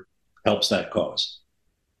effort helps that cause.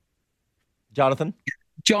 Jonathan?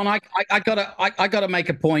 John, I gotta make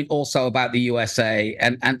a point also about the USA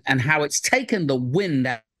and how it's taken the wind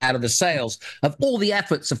out of the sails of all the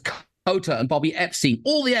efforts of Cota and Bobby Epstein,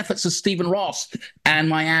 all the efforts of Stephen Ross and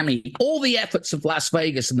Miami, all the efforts of Las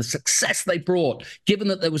Vegas and the success they brought, given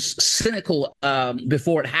that there was cynical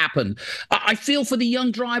before it happened. I feel for the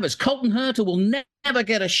young drivers. Colton Herta will never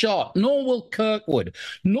get a shot, nor will Kirkwood,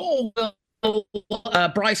 nor will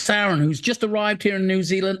Bryce Aaron, who's just arrived here in New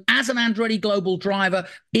Zealand as an Andretti Global driver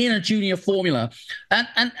in a junior formula,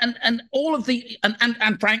 and all of the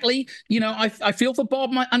and frankly, I feel for Bob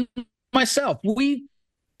and myself. We,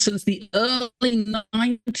 since the early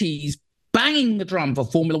 90s, banging the drum for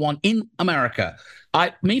Formula One in America.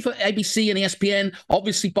 Me for ABC and ESPN,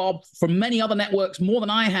 obviously Bob from many other networks, more than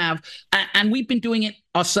I have, and we've been doing it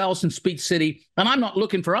ourselves in Speed City, and I'm not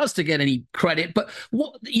looking for us to get any credit, but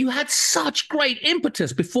you had such great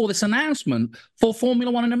impetus before this announcement for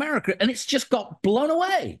Formula One in America, and it's just got blown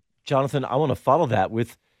away. Jonathan, I want to follow that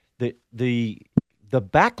with the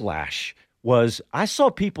backlash was, I saw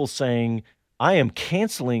people saying, I am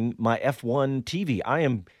canceling my F1 TV.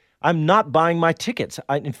 I'm not buying my tickets.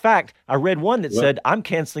 In fact, I read one that said, I'm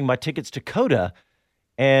canceling my tickets to Coda.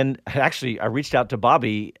 And actually, I reached out to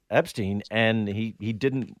Bobby Epstein, and he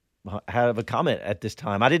didn't have a comment at this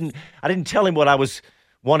time. I didn't tell him what I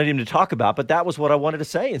wanted him to talk about, but that was what I wanted to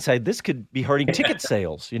say, and say this could be hurting ticket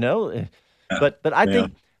sales, But I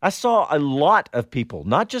think I saw a lot of people,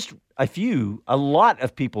 not just a few, a lot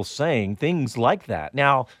of people saying things like that.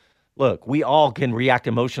 Now, look, we all can react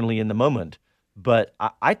emotionally in the moment, but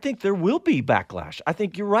I think there will be backlash. I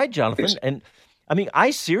think you're right, Jonathan. And I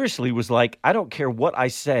seriously was like, I don't care what I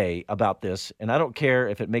say about this, and I don't care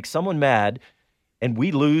if it makes someone mad and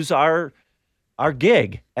we lose our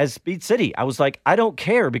gig as Speed City. I was like, I don't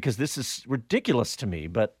care because this is ridiculous to me.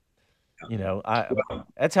 But,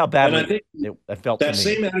 that's how badly it felt to me. That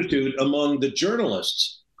same attitude among the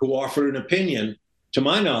journalists who offered an opinion, to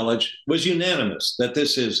my knowledge, was unanimous that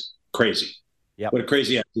this is crazy. Yep. What a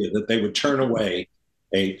crazy idea that they would turn away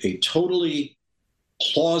a totally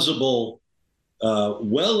plausible,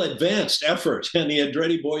 well-advanced effort. And the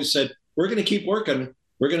Andretti boys said, we're going to keep working.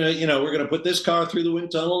 We're going to put this car through the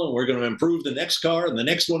wind tunnel, and we're going to improve the next car and the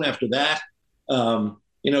next one after that.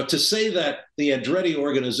 To say that the Andretti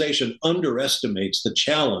organization underestimates the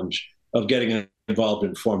challenge of getting involved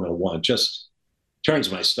in Formula One just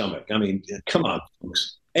turns my stomach. I mean, come on,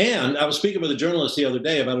 folks. And I was speaking with a journalist the other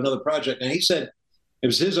day about another project, and he said it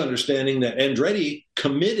was his understanding that Andretti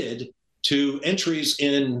committed to entries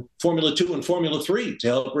in Formula 2 and Formula 3 to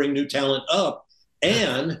help bring new talent up.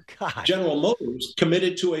 And General Motors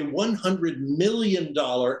committed to a $100 million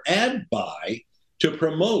ad buy to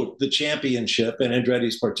promote the championship and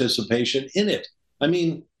Andretti's participation in it. I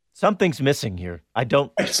mean, something's missing here. I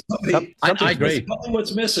agree.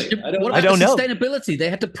 What's missing? What about sustainability?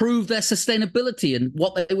 They had to prove their sustainability and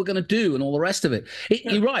what they were going to do and all the rest of it.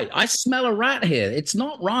 You're right. I smell a rat here. It's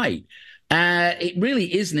not right. It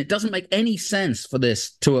really isn't. It doesn't make any sense for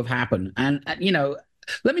this to have happened. And,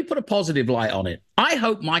 let me put a positive light on it. I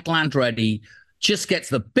hope Michael Andretti just gets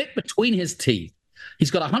the bit between his teeth.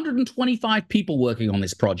 He's got 125 people working on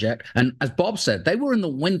this project. And as Bob said, they were in the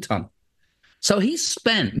wind tunnel. So he's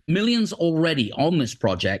spent millions already on this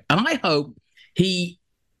project. And I hope he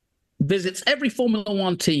visits every Formula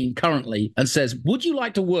One team currently and says, would you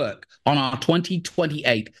like to work on our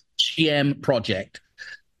 2028 GM project?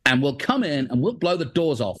 And we'll come in and we'll blow the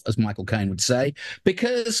doors off, as Michael Caine would say,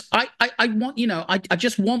 because I want, I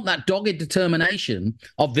just want that dogged determination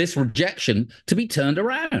of this rejection to be turned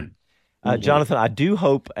around. Jonathan, I do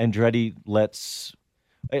hope Andretti lets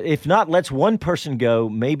one person go,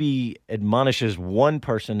 maybe admonishes one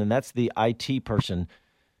person, and that's the IT person,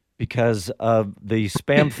 because of the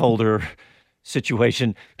spam folder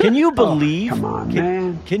situation. Can you believe? Come on,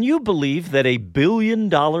 man. Can you believe that $1 billion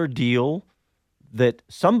deal that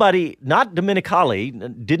somebody, not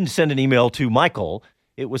Domenicali, didn't send an email to Michael?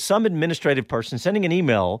 It was some administrative person sending an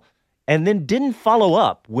email and then didn't follow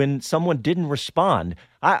up when someone didn't respond.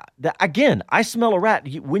 I smell a rat.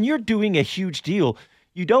 When you're doing a huge deal,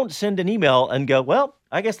 you don't send an email and go, well,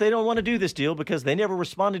 I guess they don't want to do this deal because they never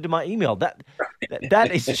responded to my email. That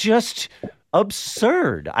is just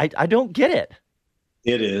absurd. I don't get it.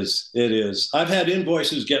 It is. I've had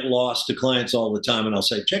invoices get lost to clients all the time, and I'll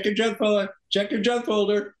say, check your junk folder, check your junk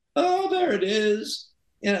folder. Oh, there it is.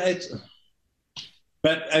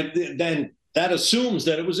 But then that assumes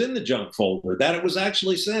that it was in the junk folder, that it was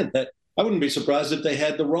actually sent. That I wouldn't be surprised if they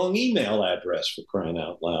had the wrong email address, for crying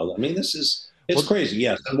out loud. I mean, it's crazy,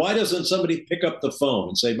 yes. And why doesn't somebody pick up the phone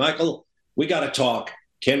and say, Michael, we got to talk.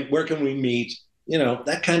 Where can we meet?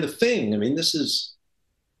 That kind of thing. I mean, this is.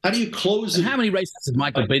 How do you close it? How many races has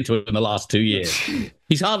Michael been to in the last 2 years?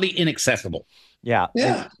 He's hardly inaccessible. Yeah.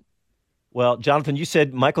 Well, Jonathan, you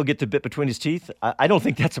said Michael gets a bit between his teeth. I don't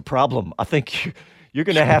think that's a problem. I think you're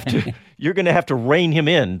going to have to rein him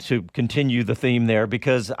in to continue the theme there,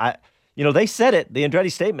 because they said it, the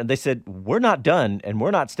Andretti statement, they said, we're not done and we're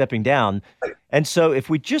not stepping down. And so if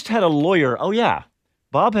we just had a lawyer,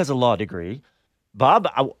 Bob has a law degree. Bob,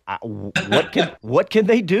 what can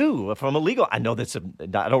they do from a legal? I know that's I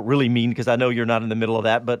don't really mean, because I know you're not in the middle of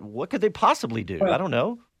that, but what could they possibly do? I don't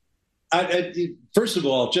know. First of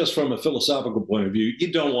all, just from a philosophical point of view,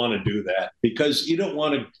 you don't want to do that, because you don't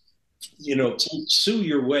want to, sue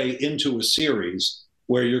your way into a series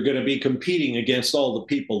where you're going to be competing against all the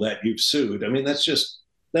people that you've sued. I mean,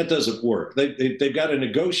 that doesn't work. They've got to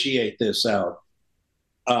negotiate this out.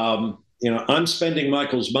 I'm spending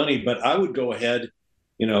Michael's money, but I would go ahead,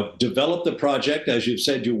 develop the project as you've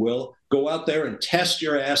said you will, go out there and test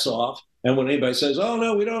your ass off. And when anybody says, oh,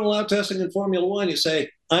 no, we don't allow testing in Formula One, you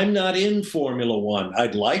say, I'm not in Formula One.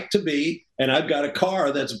 I'd like to be, and I've got a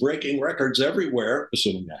car that's breaking records everywhere,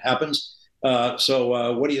 assuming that happens.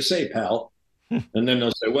 So what do you say, pal? And then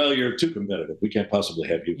they'll say, well, you're too competitive. We can't possibly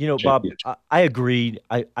have you. Bob, I agree.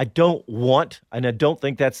 I don't want, and I don't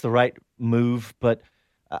think that's the right move, but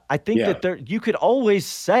I think that you could always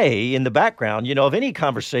say in the background, of any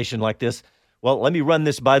conversation like this, well, let me run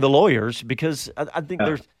this by the lawyers, because I think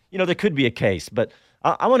there could be a case. But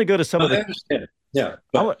I want to go to some of the. I understand. Yeah,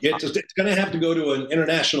 but it's going to have to go to an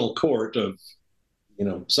international court of,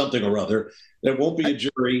 something or other. There won't be a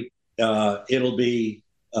jury. It'll be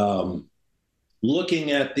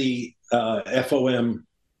looking at the FOM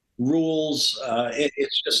rules.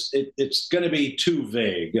 It's going to be too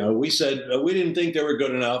vague. We said we didn't think they were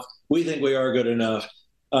good enough. We think we are good enough.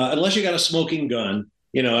 Unless you got a smoking gun,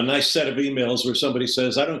 a nice set of emails where somebody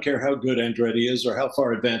says, I don't care how good Andretti is or how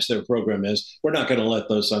far advanced their program is, we're not going to let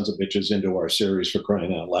those sons of bitches into our series, for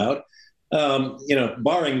crying out loud.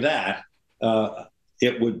 Barring that,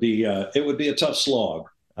 it would be a tough slog.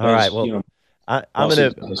 All right. Well, I'm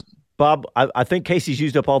going to, Bob, I think Casey's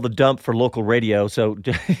used up all the dump for local radio. So,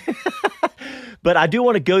 but I do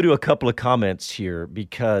want to go to a couple of comments here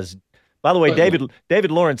because, by the way,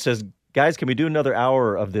 David Lawrence says, guys, can we do another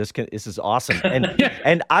hour of this? This is awesome.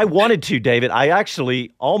 And I wanted to, David. I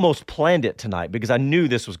actually almost planned it tonight because I knew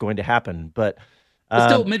this was going to happen. But it's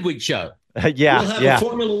still a midweek show. Yeah. We'll have a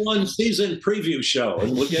Formula One season preview show,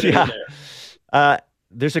 and we'll get it in there.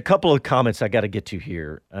 There's a couple of comments I got to get to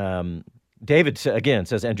here. David, again,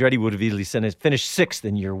 says Andretti would have easily finished sixth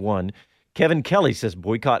in year one. Kevin Kelly says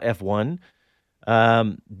boycott F1.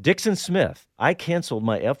 Dixon Smith, I canceled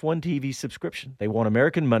my F1 TV subscription. They want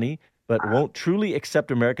American money, but won't truly accept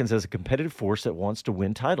Americans as a competitive force that wants to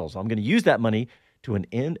win titles. I'm going to use that money to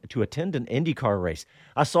attend an IndyCar race.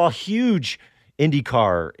 I saw a huge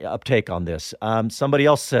IndyCar uptake on this. Somebody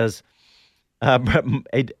else says,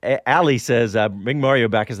 Ali says, bring Mario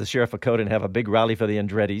back as the sheriff of Coda and have a big rally for the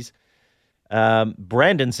Andrettis.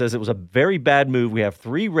 Brandon says it was a very bad move. We have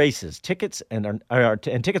 3 races, tickets, and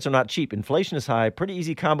tickets are not cheap. Inflation is high. Pretty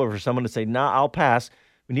easy combo for someone to say, nah, I'll pass.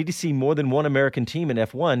 We need to see more than one American team in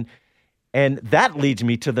F1. And that leads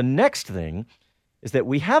me to the next thing, is that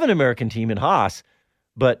we have an American team in Haas,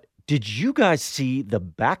 but did you guys see the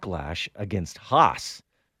backlash against Haas?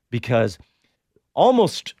 Because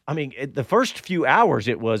the first few hours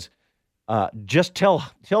it was just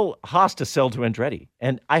tell Haas to sell to Andretti.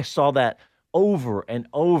 And I saw that over and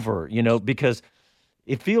over, because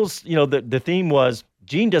it feels, the theme was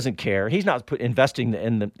Gene doesn't care. He's not investing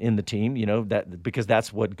in the team, that because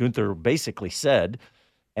that's what Gunther basically said.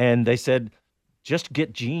 And they said, just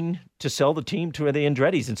get Gene to sell the team to the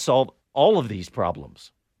Andrettis and solve all of these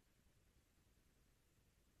problems.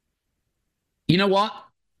 You know what?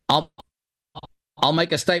 I'll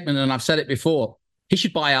make a statement, and I've said it before. He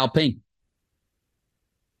should buy Alpine.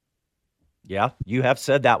 Yeah, you have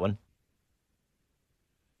said that one.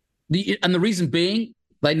 And the reason being,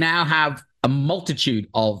 they now have a multitude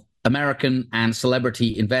of American and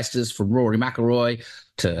celebrity investors, from Rory McIlroy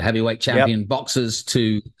to heavyweight champion boxers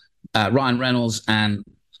to Ryan Reynolds and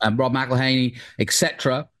Rob McElhaney,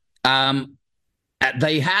 etc.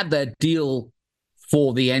 They had their deal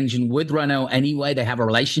for the engine with Renault anyway. They have a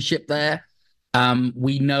relationship there.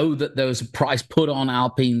 We know that there was a price put on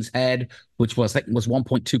Alpine's head, which was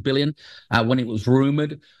 1.2 billion when it was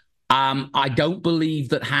rumored. I don't believe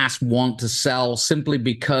that Haas want to sell simply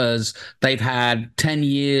because they've had 10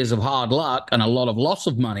 years of hard luck and a lot of loss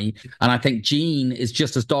of money. And I think Gene is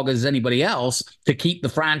just as dogged as anybody else to keep the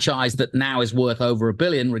franchise that now is worth over $1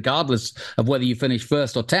 billion, regardless of whether you finish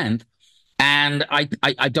first or 10th. And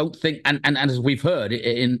I don't think, and as we've heard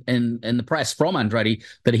in the press from Andretti,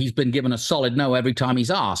 that he's been given a solid no every time he's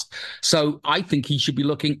asked. So I think he should be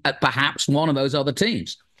looking at perhaps one of those other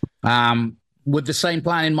teams with the same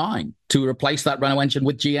plan in mind to replace that Renault engine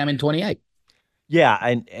with GM in 28. Yeah,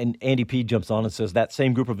 and Andy P jumps on and says that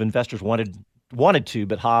same group of investors wanted to,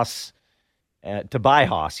 but Haas, wanted to buy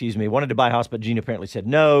Haas, but Gene apparently said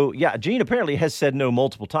no. Yeah, Gene apparently has said no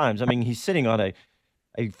multiple times. I mean, he's sitting on a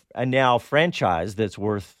now franchise that's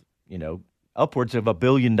worth, upwards of $1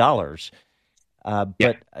 billion. But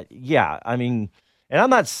I mean, and I'm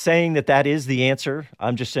not saying that is the answer.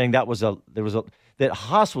 I'm just saying that that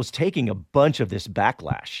Haas was taking a bunch of this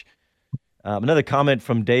backlash. Another comment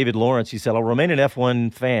from David Lawrence. He said, I'll remain an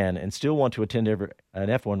F1 fan and still want to attend an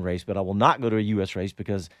F1 race, but I will not go to a U.S. race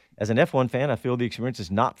because as an F1 fan, I feel the experience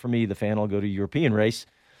is not for me. The fan, I'll go to a European race.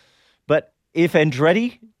 But if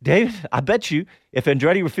Andretti, David, I bet you, if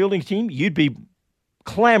Andretti were fielding a team, you'd be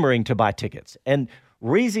clamoring to buy tickets and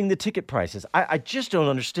raising the ticket prices. I just don't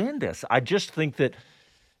understand this. I just think that,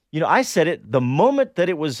 I said it the moment that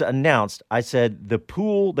it was announced. I said the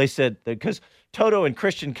pool, they said, because Toto and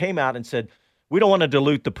Christian came out and said, we don't want to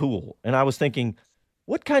dilute the pool. And I was thinking,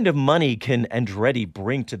 what kind of money can Andretti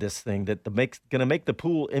bring to this thing that going to make the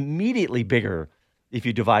pool immediately bigger if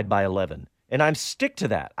you divide by 11? And I'm stick to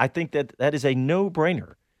that. I think that is a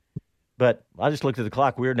no-brainer. But I just looked at the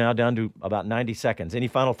clock. We're now down to about 90 seconds. Any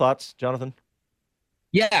final thoughts, Jonathan?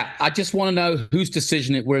 Yeah, I just want to know whose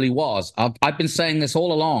decision it really was. I've been saying this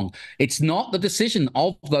all along. It's not the decision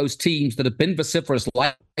of those teams that have been vociferous,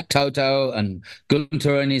 like Toto and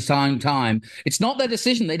Gunther in his time. It's not their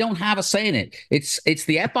decision. They don't have a say in it. It's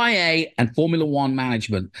the FIA and Formula One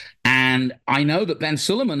management. And I know that Ben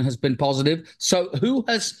Suleiman has been positive. So who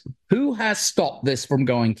has stopped this from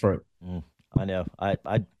going through? I know.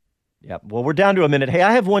 Yeah. Well, we're down to a minute. Hey,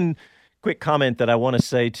 I have one quick comment that I want to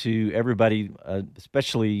say to everybody,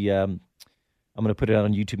 especially I'm going to put it out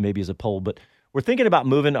on YouTube maybe as a poll, but we're thinking about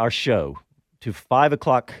moving our show to 5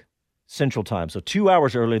 o'clock Central Time, so 2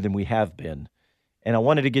 hours earlier than we have been. And I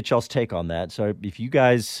wanted to get y'all's take on that. So if you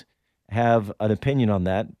guys have an opinion on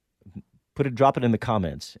that, drop it in the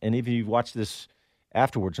comments. And if you watch this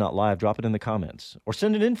afterwards, not live, drop it in the comments. Or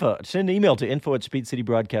send an email to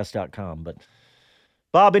info@speedcitybroadcast.com. But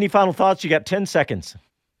Bob, any final thoughts? You got 10 seconds.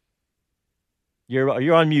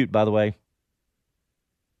 You're on mute, by the way.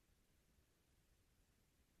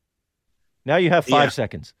 Now you have 5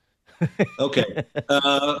 seconds. Okay.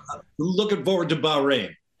 Looking forward to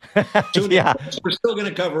Bahrain. Yeah. We're still going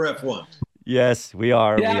to cover F1. Yes, we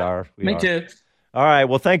are. Yeah, We me too. All right.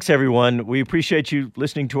 Well, thanks, everyone. We appreciate you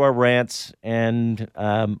listening to our rants, and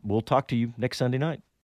we'll talk to you next Sunday night.